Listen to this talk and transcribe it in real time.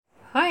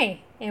Hi,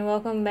 and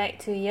welcome back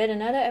to yet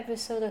another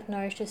episode of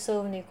Nourish the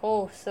Soul with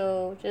Nicole.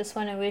 So, just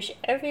want to wish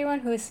everyone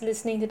who's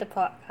listening to the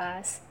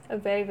podcast a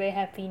very, very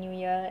happy new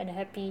year and a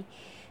happy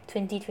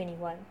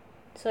 2021.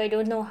 So, I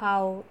don't know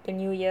how the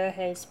new year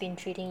has been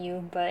treating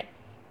you, but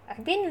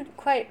I've been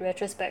quite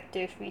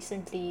retrospective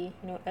recently,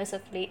 as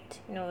of late,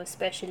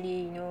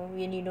 especially,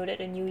 when you know that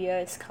the new year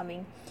is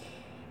coming.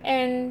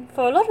 And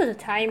for a lot of the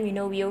time,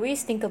 we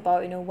always think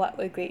about, what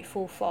we're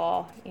grateful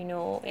for,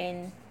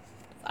 and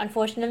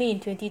unfortunately in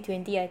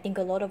 2020 I think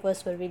a lot of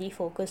us were really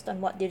focused on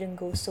what didn't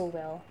go so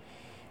well,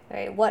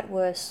 right? What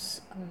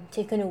was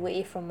taken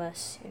away from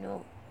us,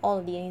 all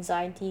of the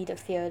anxiety, the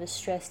fear, the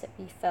stress that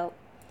we felt.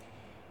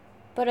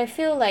 But I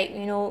feel like,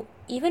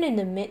 even in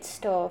the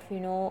midst of,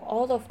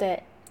 all of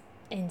that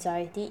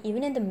anxiety,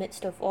 even in the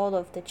midst of all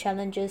of the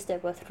challenges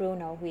that were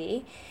thrown our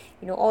way,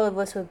 all of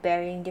us were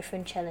bearing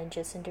different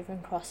challenges and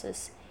different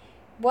crosses.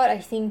 What I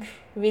think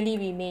really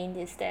remained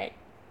is that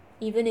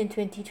even in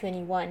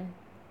 2021,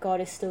 God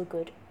is still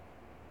good.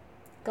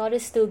 God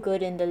is still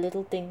good in the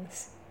little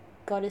things.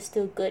 God is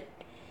still good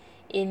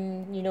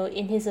in,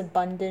 in his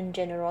abundant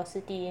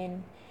generosity.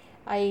 And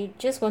I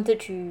just wanted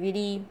to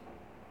really,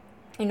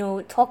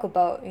 talk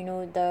about,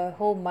 the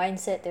whole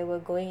mindset that we're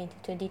going into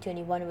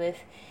 2021 with.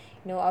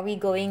 Are we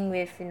going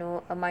with,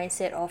 a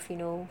mindset of,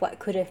 what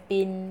could have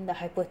been, the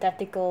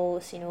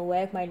hypotheticals,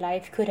 where my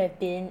life could have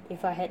been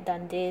if I had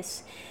done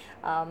this.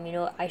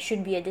 I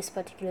should be at this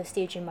particular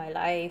stage in my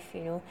life,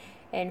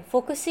 and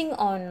focusing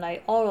on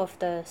like all of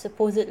the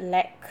supposed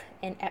lack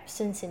and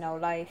absence in our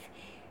life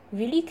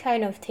really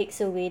kind of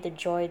takes away the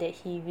joy that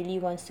he really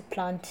wants to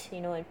plant,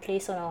 and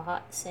place on our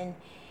hearts.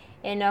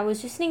 And I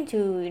was listening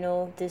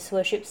to, this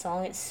worship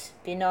song. It's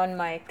been on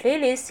my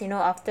playlist,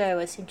 after I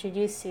was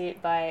introduced to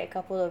it by a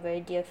couple of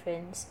very dear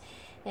friends.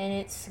 And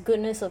it's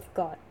Goodness of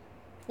God.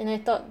 And I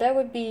thought that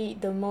would be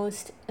the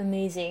most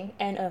amazing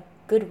and a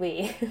good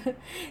way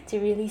to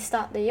really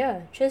start the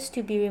year, just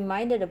to be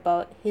reminded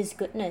about his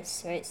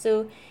goodness, right?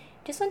 So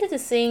just wanted to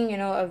sing,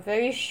 a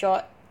very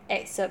short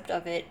excerpt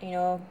of it,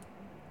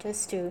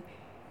 just to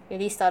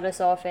really start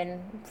us off.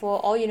 And for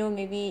all you know,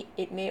 maybe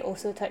it may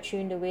also touch you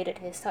in the way that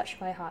it has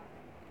touched my heart.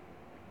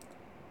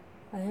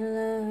 I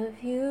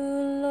love you,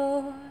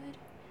 Lord,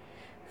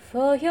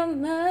 for your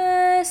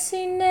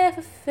mercy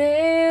never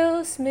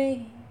fails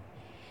me,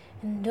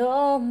 and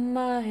all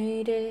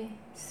my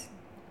days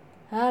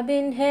I've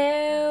been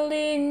held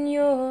in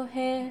your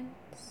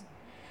hands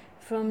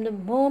from the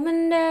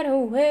moment that I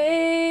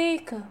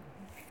wake up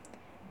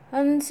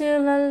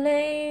until I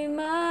lay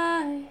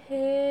my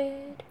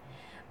head.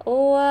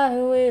 Oh, I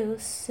will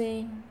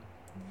sing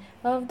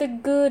of the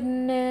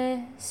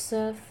goodness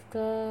of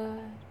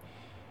God.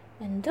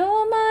 And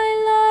all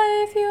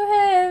my life you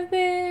have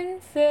been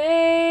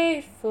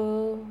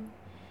faithful,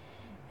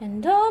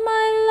 and all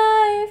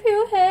my life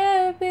you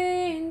have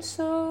been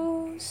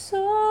so,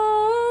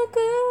 so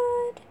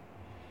good.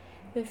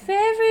 With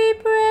every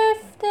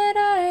breath that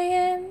I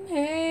am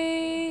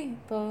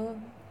able,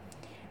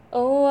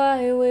 oh,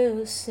 I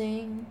will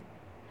sing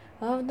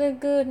of the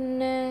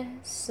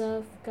goodness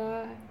of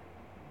God.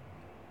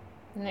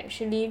 And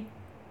actually,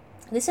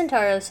 this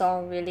entire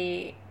song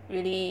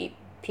really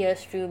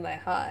pierced through my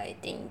heart. I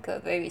think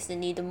very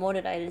recently, the more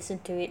that I listen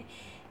to it,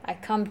 I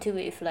come to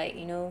it with like,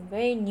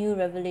 very new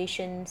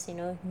revelations,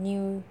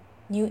 new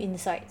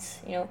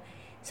insights.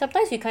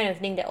 Sometimes we kind of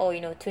think that,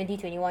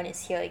 2021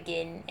 is here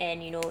again,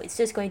 and it's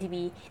just going to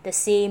be the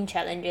same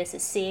challenges, the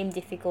same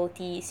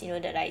difficulties,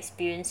 that I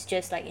experienced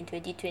just like in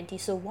 2020.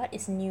 So what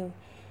is new?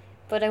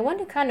 But I want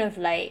to kind of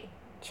like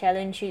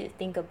challenge you to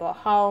think about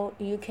how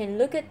you can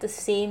look at the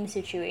same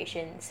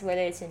situations,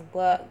 whether it's in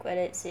work,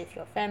 whether it's with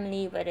your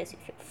family, whether it's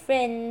with your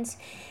friends,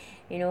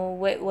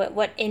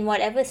 what in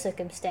whatever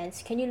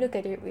circumstance, can you look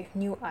at it with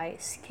new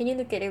eyes? Can you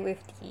look at it with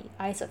the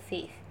eyes of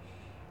faith?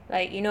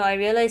 Like, I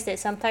realize that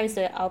sometimes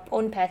our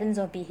own patterns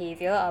of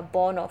behavior are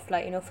born of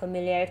like,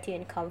 familiarity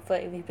and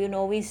comfort. We've been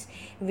always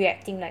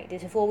reacting like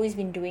this. We've always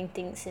been doing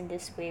things in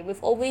this way.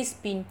 We've always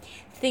been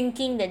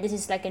thinking that this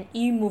is like an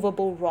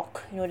immovable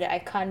rock, that I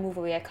can't move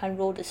away. I can't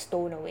roll the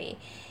stone away,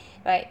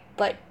 right?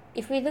 But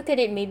if we look at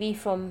it maybe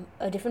from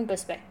a different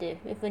perspective,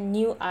 with a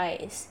new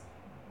eyes,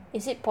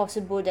 is it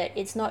possible that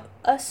it's not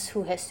us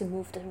who has to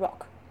move the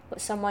rock,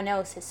 but someone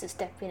else has to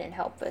step in and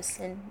help us,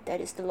 and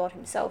that is the Lord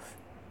himself?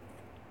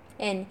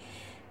 And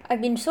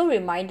I've been so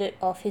reminded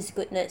of his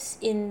goodness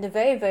in the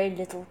very, very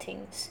little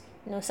things.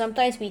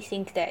 Sometimes we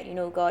think that,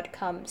 God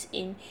comes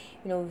in,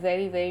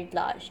 very, very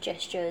large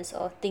gestures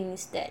or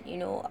things that,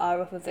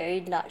 are of a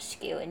very large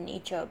scale in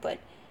nature. But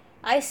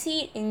I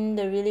see it in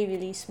the really,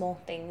 really small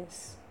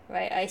things,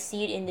 right? I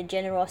see it in the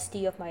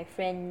generosity of my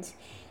friends,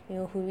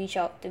 who reach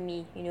out to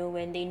me,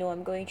 when they know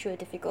I'm going through a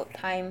difficult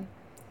time.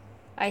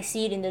 I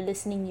see it in the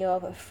listening ear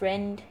of a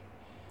friend.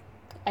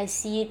 I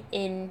see it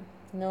in,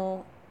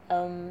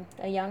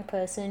 a young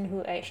person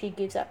who actually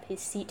gives up his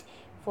seat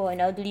for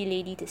an elderly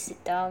lady to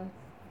sit down,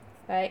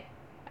 right?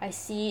 I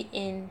see it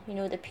in,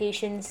 the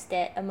patience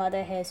that a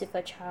mother has with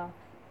a child.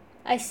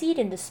 I see it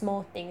in the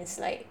small things,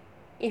 like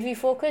if we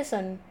focus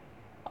on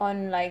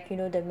on like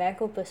the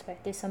macro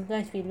perspective,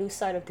 sometimes we lose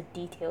sight of the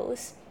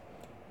details.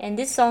 And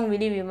this song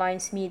really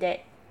reminds me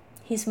that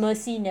his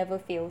mercy never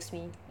fails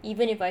me.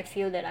 Even if I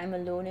feel that I'm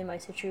alone in my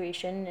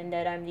situation and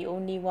that I'm the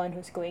only one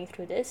who's going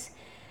through this,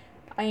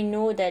 I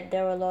know that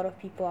there are a lot of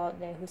people out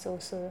there who's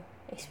also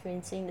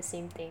experiencing the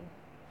same thing.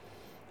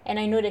 And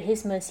I know that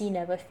his mercy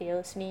never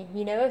fails me.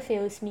 He never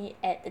fails me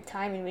at the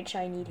time in which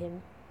I need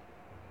him.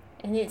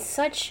 And it's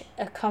such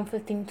a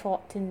comforting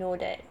thought to know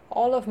that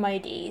all of my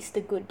days,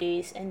 the good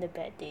days and the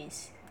bad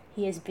days,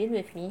 he has been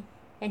with me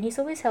and he's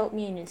always held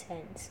me in his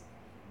hands.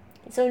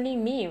 It's only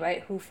me,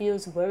 right, who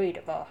feels worried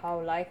about how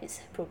life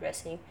is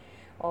progressing,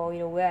 or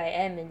where I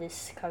am in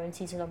this current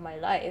season of my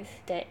life,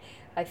 that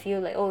I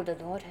feel like, oh, the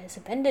Lord has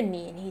abandoned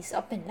me and he's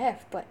up and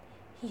left, but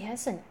he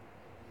hasn't.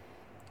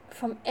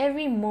 From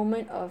every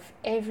moment of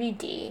every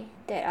day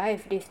that I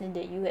have lived and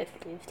that you have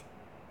lived,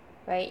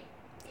 right,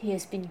 he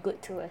has been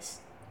good to us.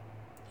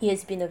 He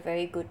has been a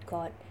very good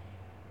God,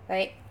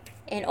 right?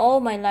 And all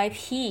my life,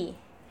 he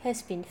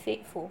has been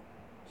faithful.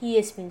 He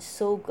has been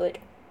so good,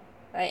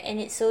 right? And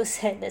it's so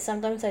sad that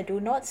sometimes I do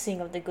not sing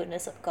of the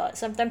goodness of God.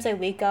 Sometimes I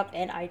wake up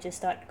and I just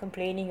start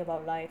complaining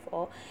about life,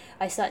 or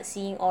I start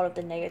seeing all of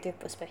the negative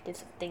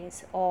perspectives of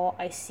things, or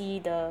I see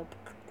the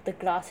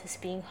glass as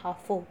being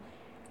half full.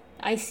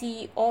 I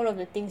see all of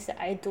the things that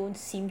I don't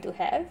seem to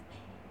have,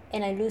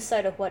 and I lose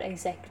sight of what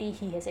exactly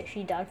he has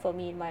actually done for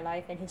me in my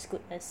life and his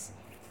goodness.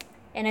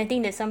 And I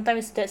think that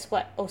sometimes that's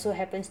what also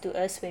happens to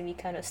us when we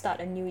kind of start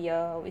a new year,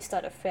 or we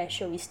start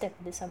afresh, or we step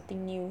into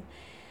something new.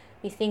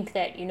 We think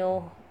that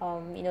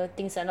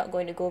things are not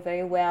going to go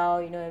very well,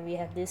 and we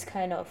have this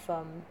kind of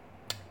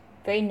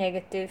very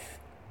negative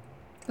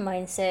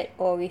mindset,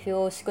 or we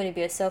feel it's going to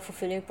be a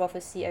self-fulfilling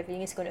prophecy,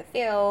 everything is going to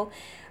fail,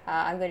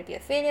 I'm going to be a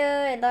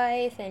failure in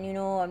life, and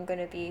I'm going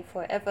to be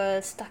forever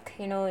stuck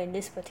in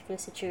this particular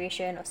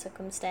situation or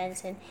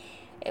circumstance. And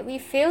we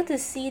fail to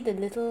see the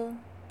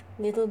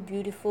little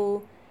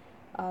beautiful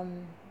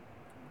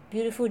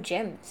beautiful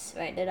gems,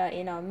 right, that are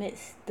in our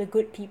midst, the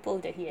good people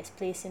that he has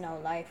placed in our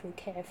life, who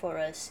care for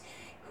us,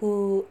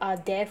 who are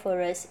there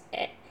for us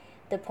at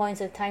the points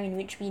of time in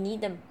which we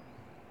need them,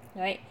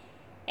 right?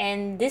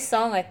 And this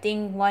song, I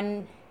think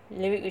one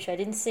lyric which I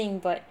didn't sing,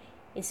 but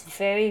it's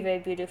very, very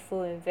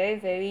beautiful and very,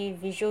 very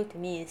visual to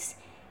me, is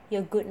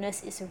your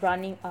goodness is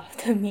running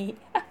after me.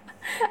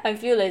 I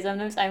feel like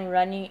sometimes I'm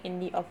running in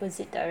the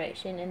opposite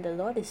direction and the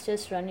Lord is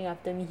just running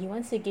after me. He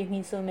wants to give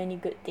me so many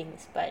good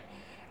things, but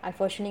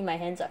unfortunately my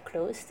hands are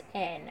closed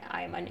and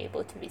I'm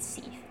unable to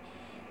receive.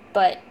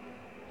 But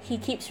he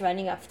keeps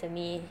running after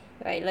me,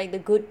 right? Like the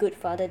good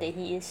father that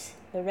he is,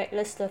 the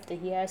reckless love that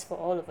he has for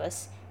all of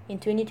us. In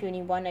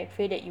 2021, I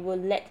pray that you will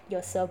let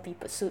yourself be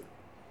pursued.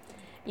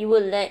 You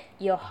will let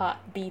your heart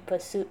be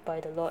pursued by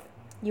the Lord.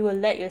 You will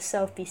let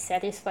yourself be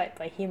satisfied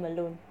by him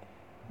alone.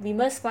 We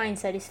must find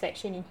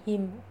satisfaction in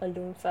him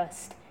alone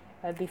first,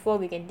 before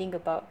we can think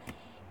about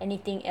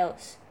anything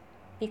else.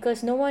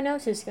 Because no one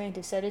else is going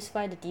to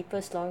satisfy the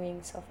deepest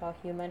longings of our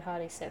human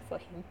heart except for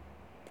him.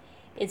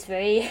 It's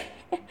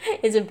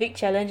it's a big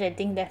challenge, I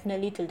think,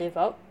 definitely to live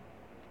out.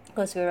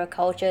 Because we're a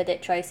culture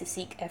that tries to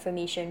seek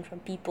affirmation from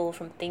people,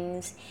 from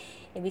things,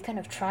 and we kind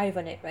of thrive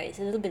on it, right? It's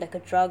a little bit like a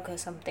drug or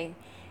something.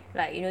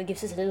 Like, it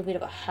gives us a little bit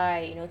of a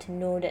high, to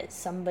know that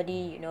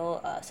somebody,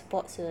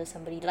 supports us,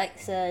 somebody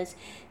likes us,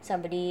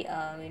 somebody,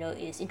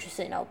 is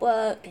interested in our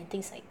work and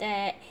things like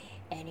that.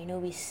 And,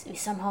 we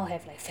somehow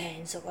have like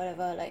fans or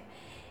whatever. Like,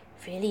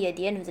 really, at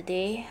the end of the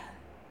day,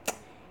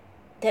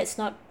 that's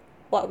not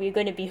what we're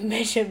going to be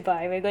measured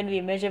by. We're going to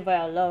be measured by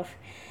our love.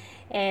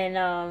 And,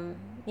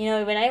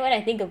 when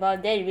I think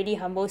about that, it really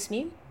humbles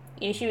me.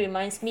 It actually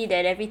reminds me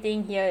that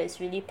everything here is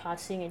really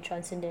passing and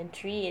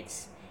transcendentary.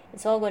 It's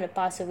all going to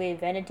pass away.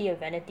 Vanity of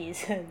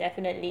vanities.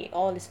 Definitely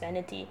all is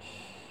vanity.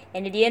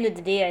 And at the end of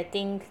the day, I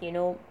think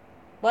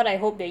what I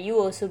hope that you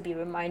also be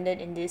reminded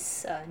in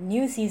this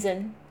new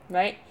season,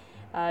 right,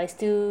 is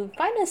to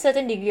find a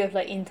certain degree of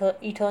like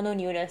eternal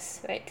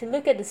newness, right? To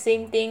look at the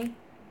same thing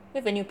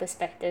with a new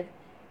perspective.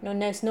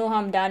 There's no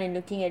harm done in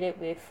looking at it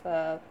with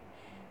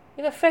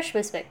a fresh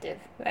perspective,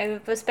 right?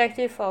 With a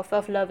perspective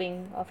of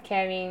loving, of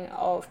caring,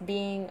 of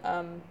being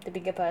the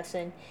bigger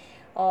person,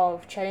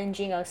 of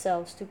challenging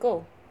ourselves to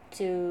go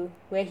to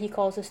where he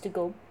calls us to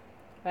go,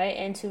 right?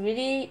 And to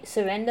really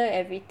surrender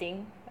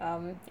everything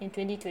in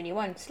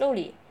 2021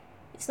 slowly.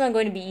 It's not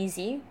going to be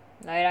easy,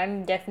 right?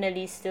 I'm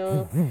definitely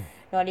still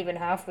not even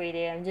halfway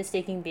there. I'm just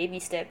taking baby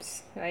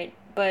steps, right?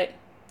 But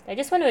I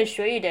just want to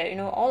assure you that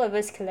all of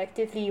us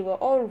collectively, we're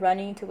all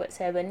running towards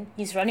heaven.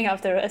 He's running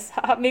after us.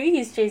 Maybe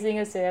he's chasing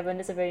us to heaven.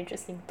 That's a very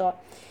interesting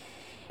thought.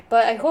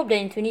 But I hope that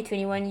in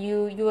 2021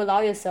 you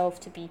allow yourself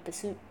to be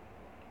pursued.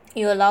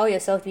 You allow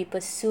yourself to be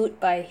pursued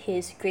by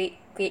his great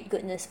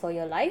goodness for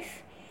your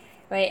life,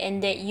 right?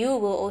 And that you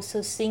will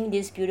also sing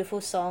this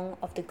beautiful song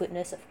of the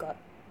goodness of God.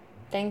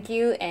 Thank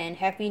you and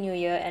Happy New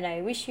Year, and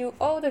I wish you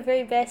all the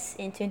very best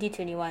in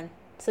 2021.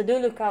 So do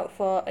look out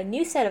for a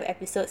new set of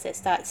episodes that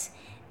starts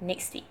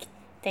next week.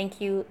 Thank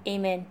you.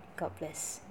 Amen. God bless.